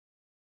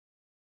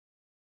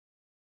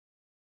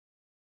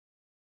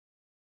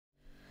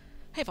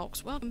Hey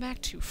folks, welcome back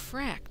to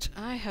FRACT.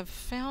 I have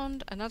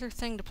found another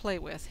thing to play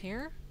with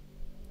here.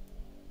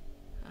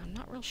 I'm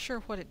not real sure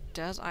what it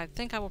does. I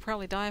think I will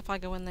probably die if I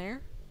go in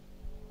there.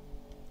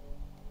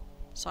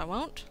 So I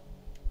won't.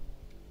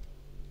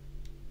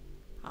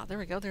 Ah, there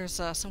we go. There's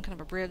some kind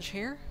of a bridge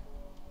here.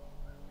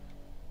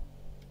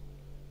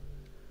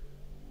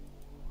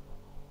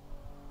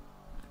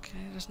 Okay,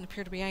 there doesn't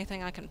appear to be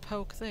anything I can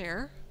poke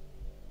there.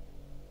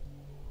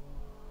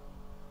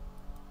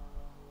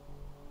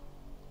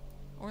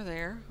 Or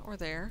there, or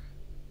there.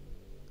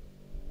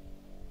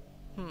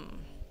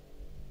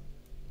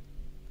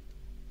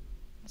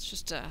 Let's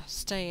just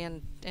stay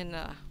in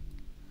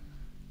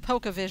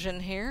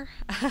poke-a-vision here.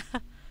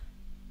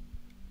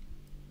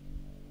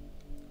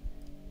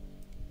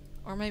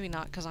 Or maybe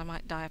not, because I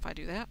might die if I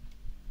do that.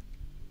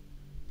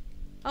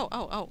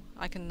 Oh,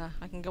 I can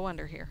go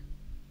under here.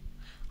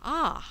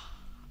 Ah!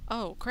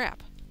 Oh,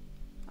 crap.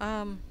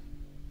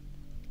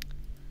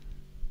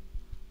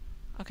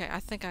 Okay,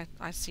 I think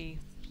I see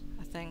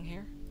a thing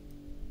here.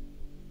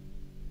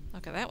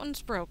 Okay, that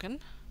one's broken.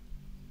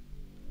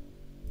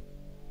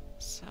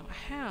 So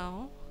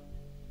how?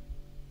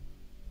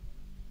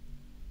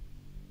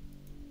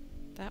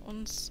 That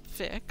one's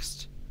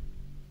fixed.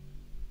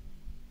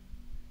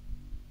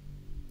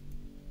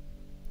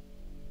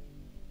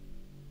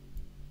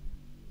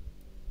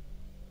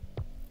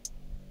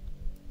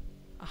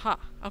 Aha,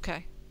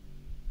 okay.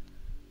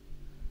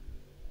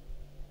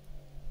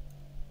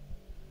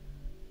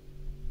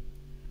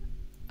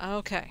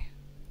 Okay.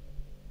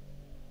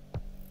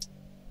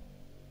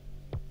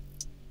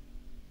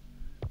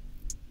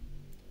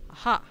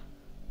 Aha.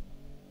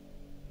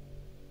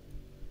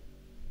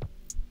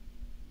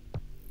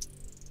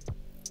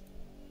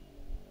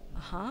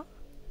 Uh-huh.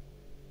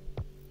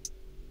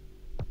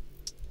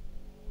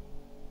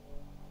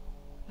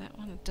 That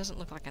one doesn't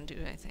look like I can do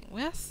anything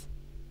with.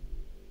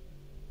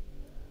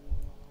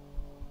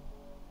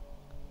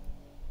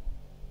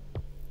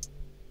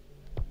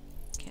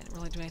 Can't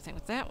really do anything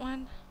with that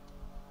one.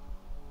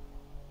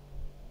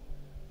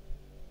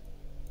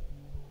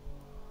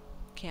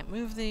 Can't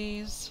move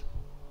these.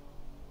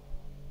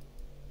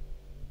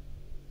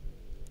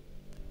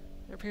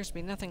 There appears to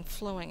be nothing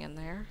flowing in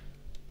there.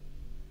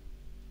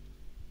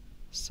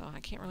 So I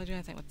can't really do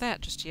anything with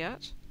that just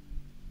yet.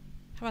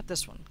 How about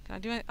this one? Can I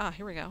do it? Ah,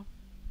 here we go.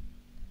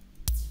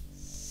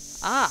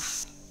 Ah!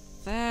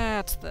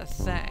 That's the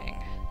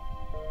thing.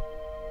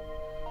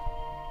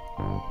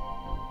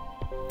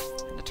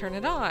 And to turn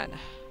it on.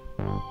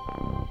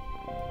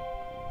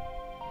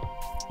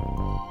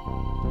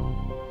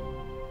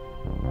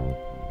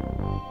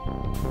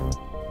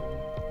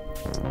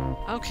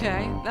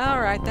 Okay,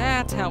 alright,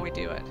 that's how we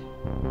do it.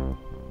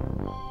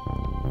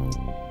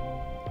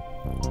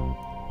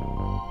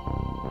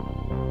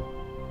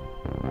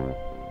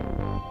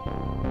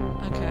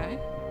 Okay,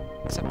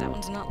 except that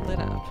one's not lit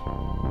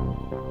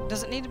up.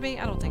 Does it need to be?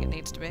 I don't think it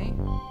needs to be.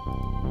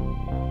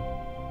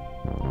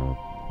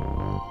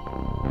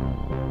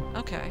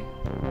 Okay.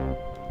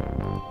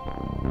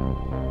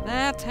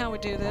 That's how we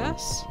do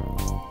this.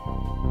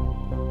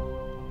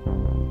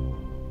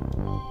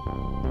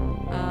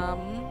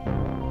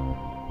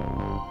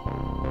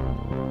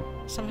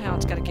 Somehow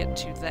it's got to get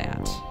to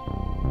that.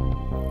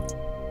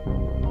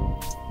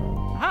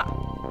 Aha!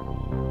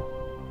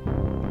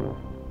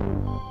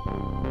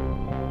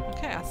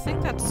 Okay, I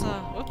think that's,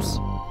 whoops.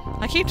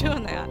 I keep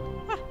doing that.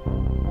 Huh.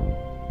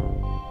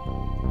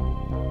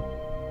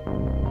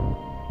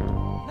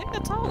 I think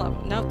that's all of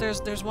them. No,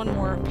 there's one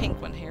more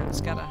pink one here that's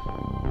gotta...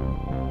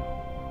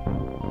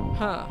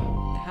 Huh.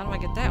 How do I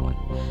get that one?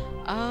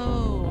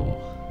 Oh.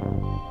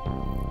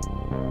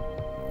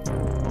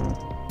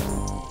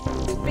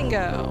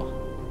 Bingo!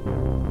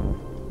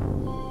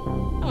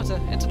 Oh,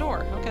 it's a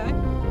door. Okay.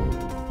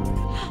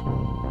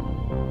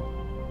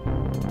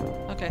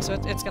 Okay, so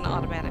it's gonna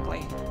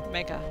automatically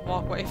make a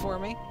walkway for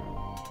me.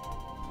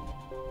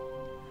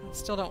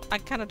 I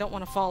kind of don't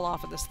want to fall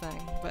off of this thing,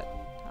 but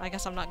I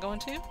guess I'm not going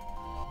to.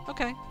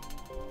 Okay.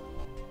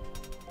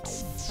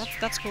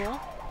 That's cool.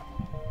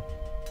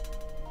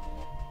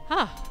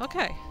 Huh,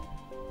 okay.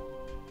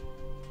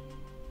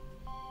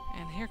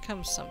 And here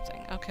comes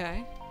something.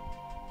 Okay.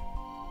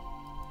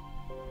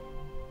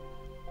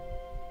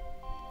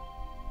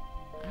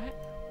 Alright.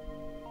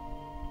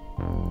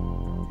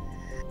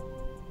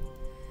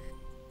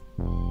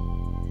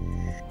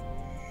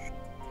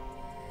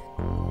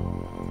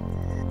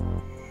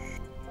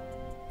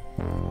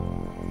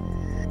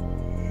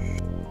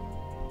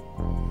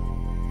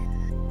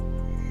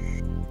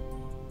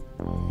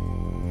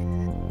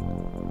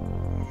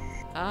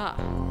 Ah.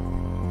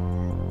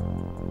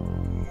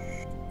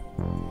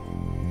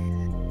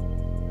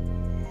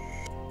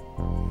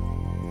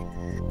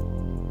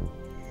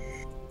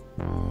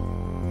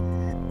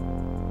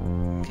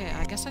 Okay,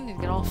 I guess I need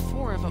to get all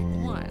 4 of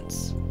them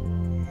once.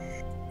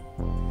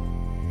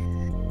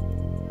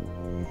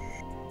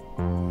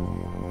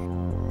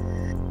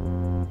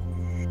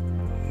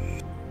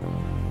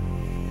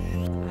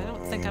 I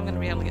don't think I'm going to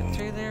be able to get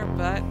through there,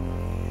 but...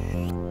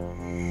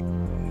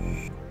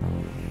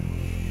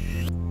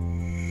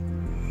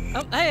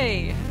 Oh,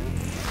 hey!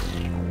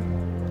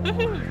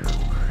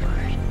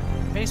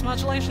 Woohoo! Bass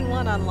modulation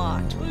 1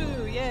 unlocked.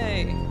 Woo,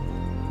 yay!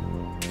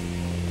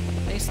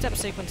 A step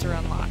sequencer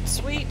unlocked.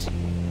 Sweet!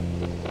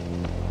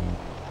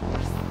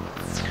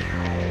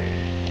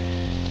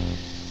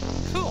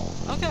 Cool,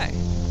 okay.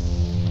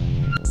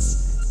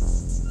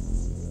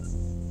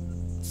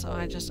 So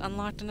I just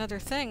unlocked another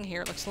thing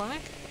here, it looks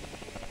like.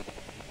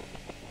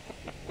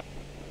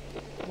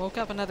 Woke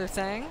up another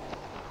thing.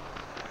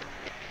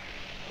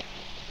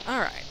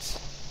 Alright.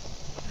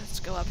 Let's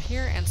go up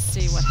here and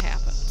see what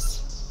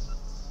happens.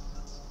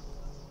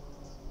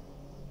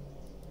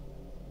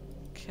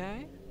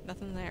 Okay,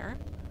 nothing there.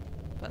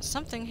 But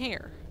something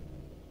here.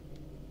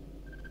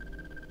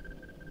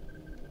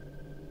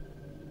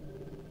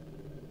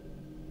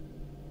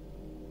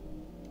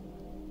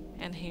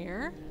 And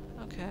here.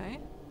 Okay.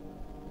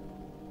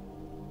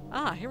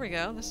 Ah, here we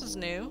go. This is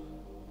new.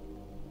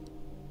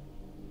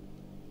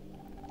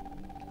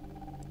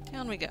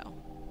 Down we go.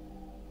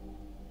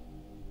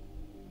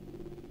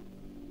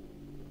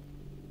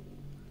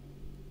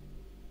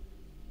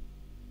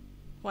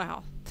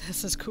 Wow,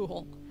 this is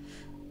cool.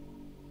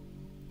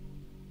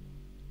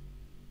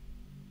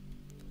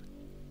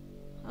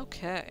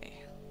 Okay.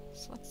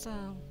 So let's,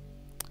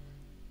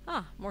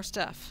 ah, more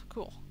stuff.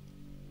 Cool.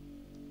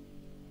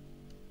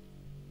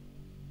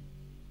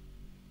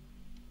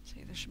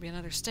 See, there should be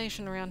another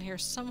station around here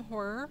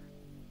somewhere.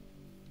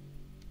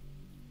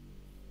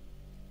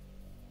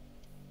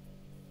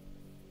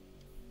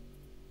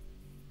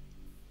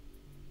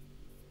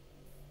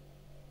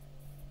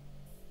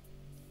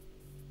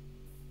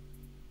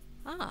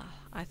 Ah,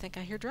 I think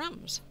I hear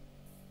drums.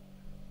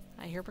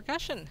 I hear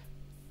percussion.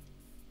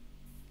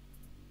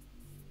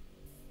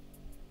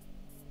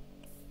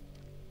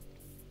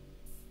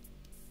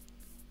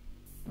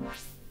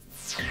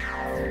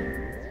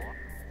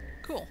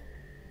 Cool.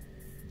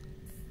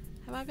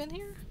 Have I been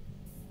here?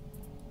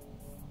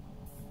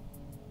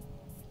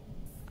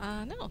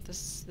 No,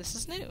 this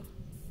is new.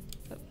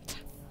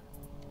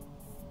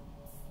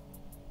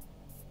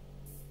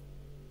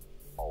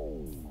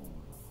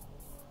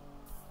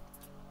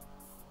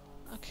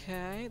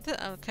 Okay,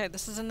 okay,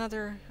 this is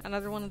another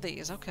one of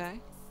these,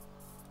 okay.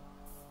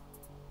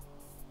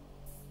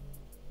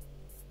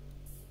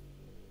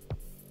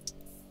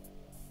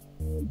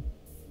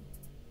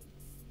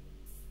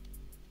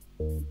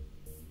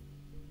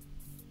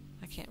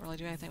 I can't really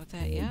do anything with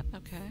that yet,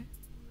 okay.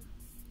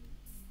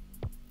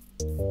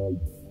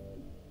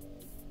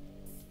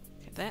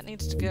 Okay, that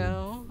needs to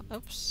go,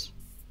 oops,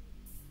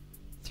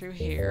 through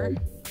here.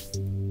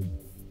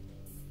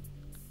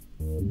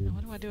 Now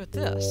what do I do with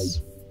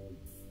this?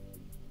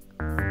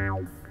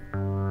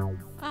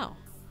 Oh.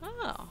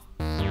 Oh.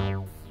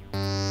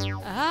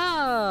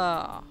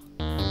 Oh.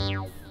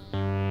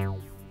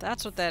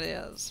 That's what that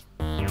is.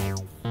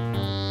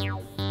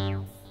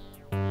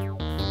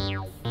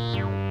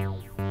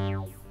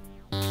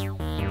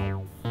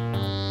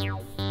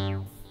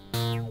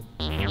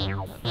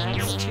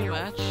 That's too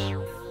much.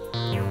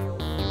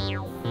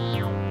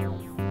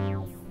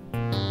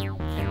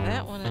 Okay,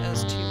 that one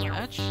is too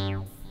much.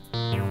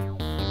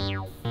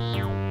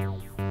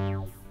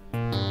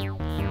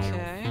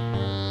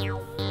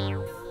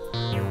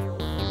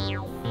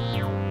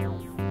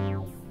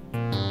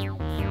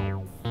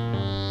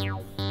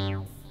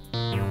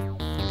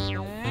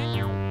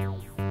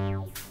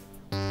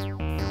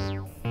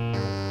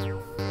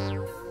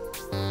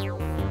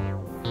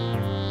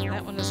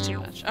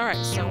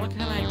 Alright, so what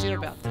can I do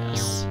about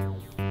this?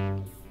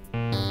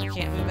 I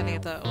can't move any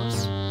of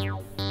those.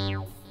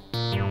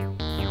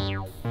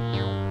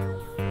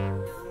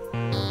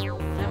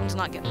 That one's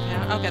not getting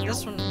power. Okay,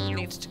 this one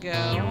needs to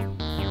go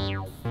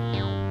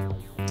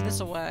this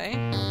away.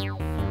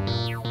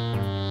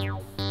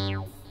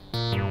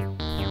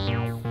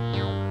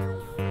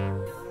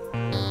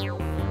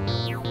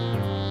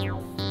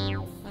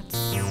 Let's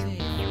see.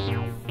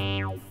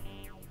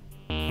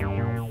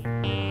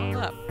 Hold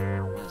up.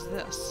 What is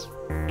this?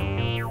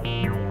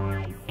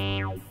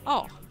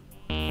 Oh.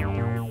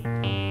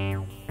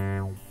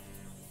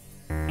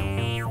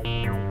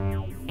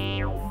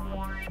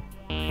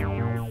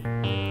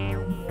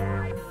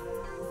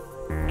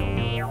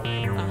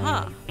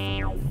 Uh-huh.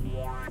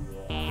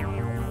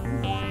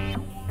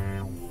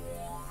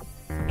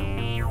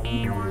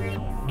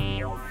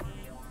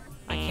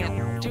 I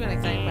can't do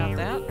anything about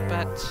that,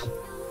 but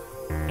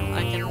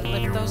I can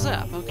lift those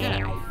up,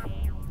 okay.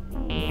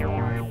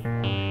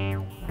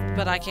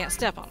 But I can't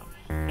step on them.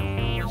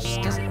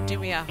 Which doesn't do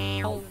me a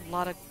whole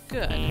lot of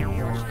good.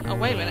 Oh,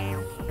 wait a minute.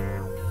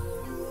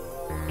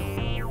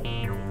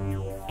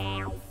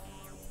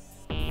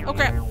 Oh,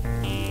 crap.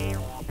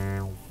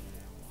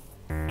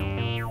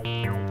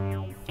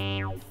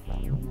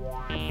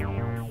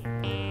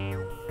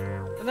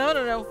 No,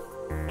 no, no.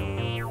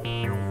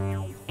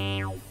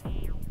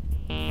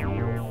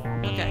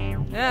 Okay,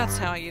 that's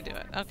how you do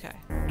it. Okay.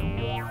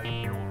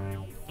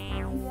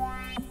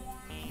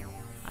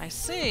 I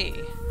see.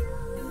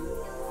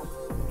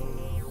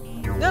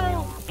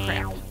 No!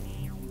 Crap.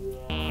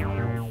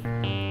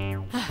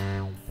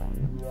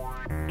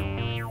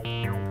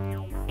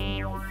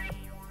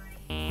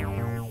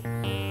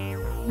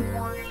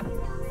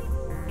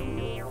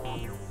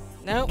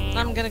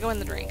 I'm gonna go in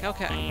the drink.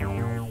 Okay. Okay.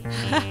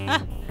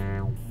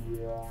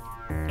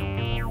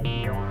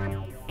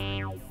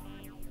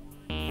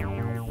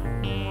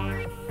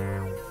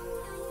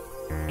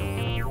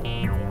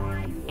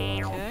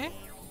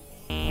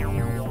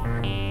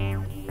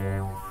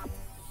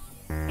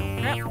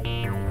 Crap.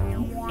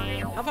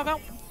 Help, help,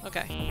 help.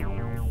 Okay.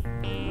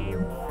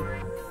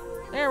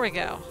 There we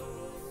go.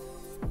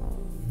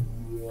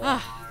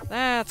 Ah,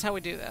 that's how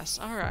we do this.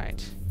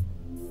 Alright.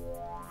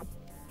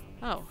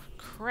 Oh,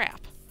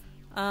 crap.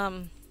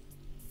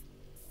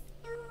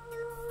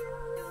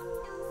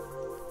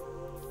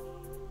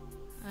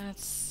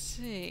 Let's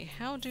see.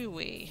 How do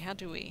we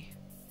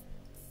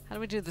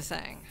do the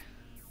thing?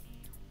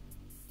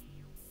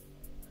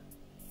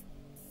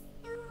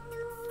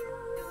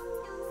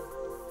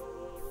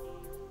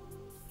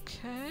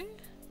 Okay.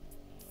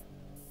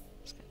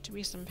 There's got to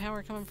be some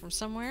power coming from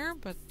somewhere,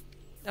 but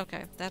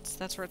okay,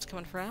 that's where it's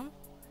coming from.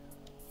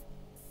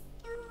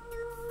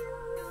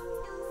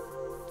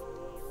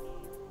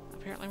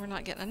 Apparently we're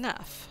not getting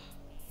enough.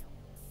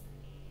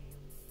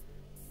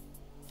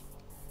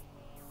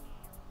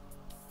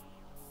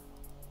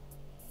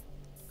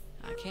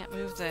 I can't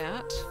move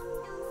that.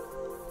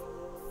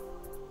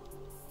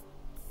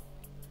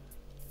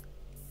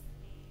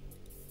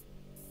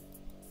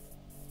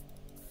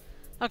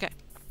 Okay.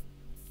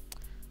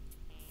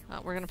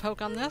 We're going to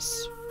poke on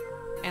this,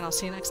 and I'll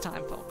see you next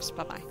time, folks.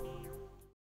 Bye-bye.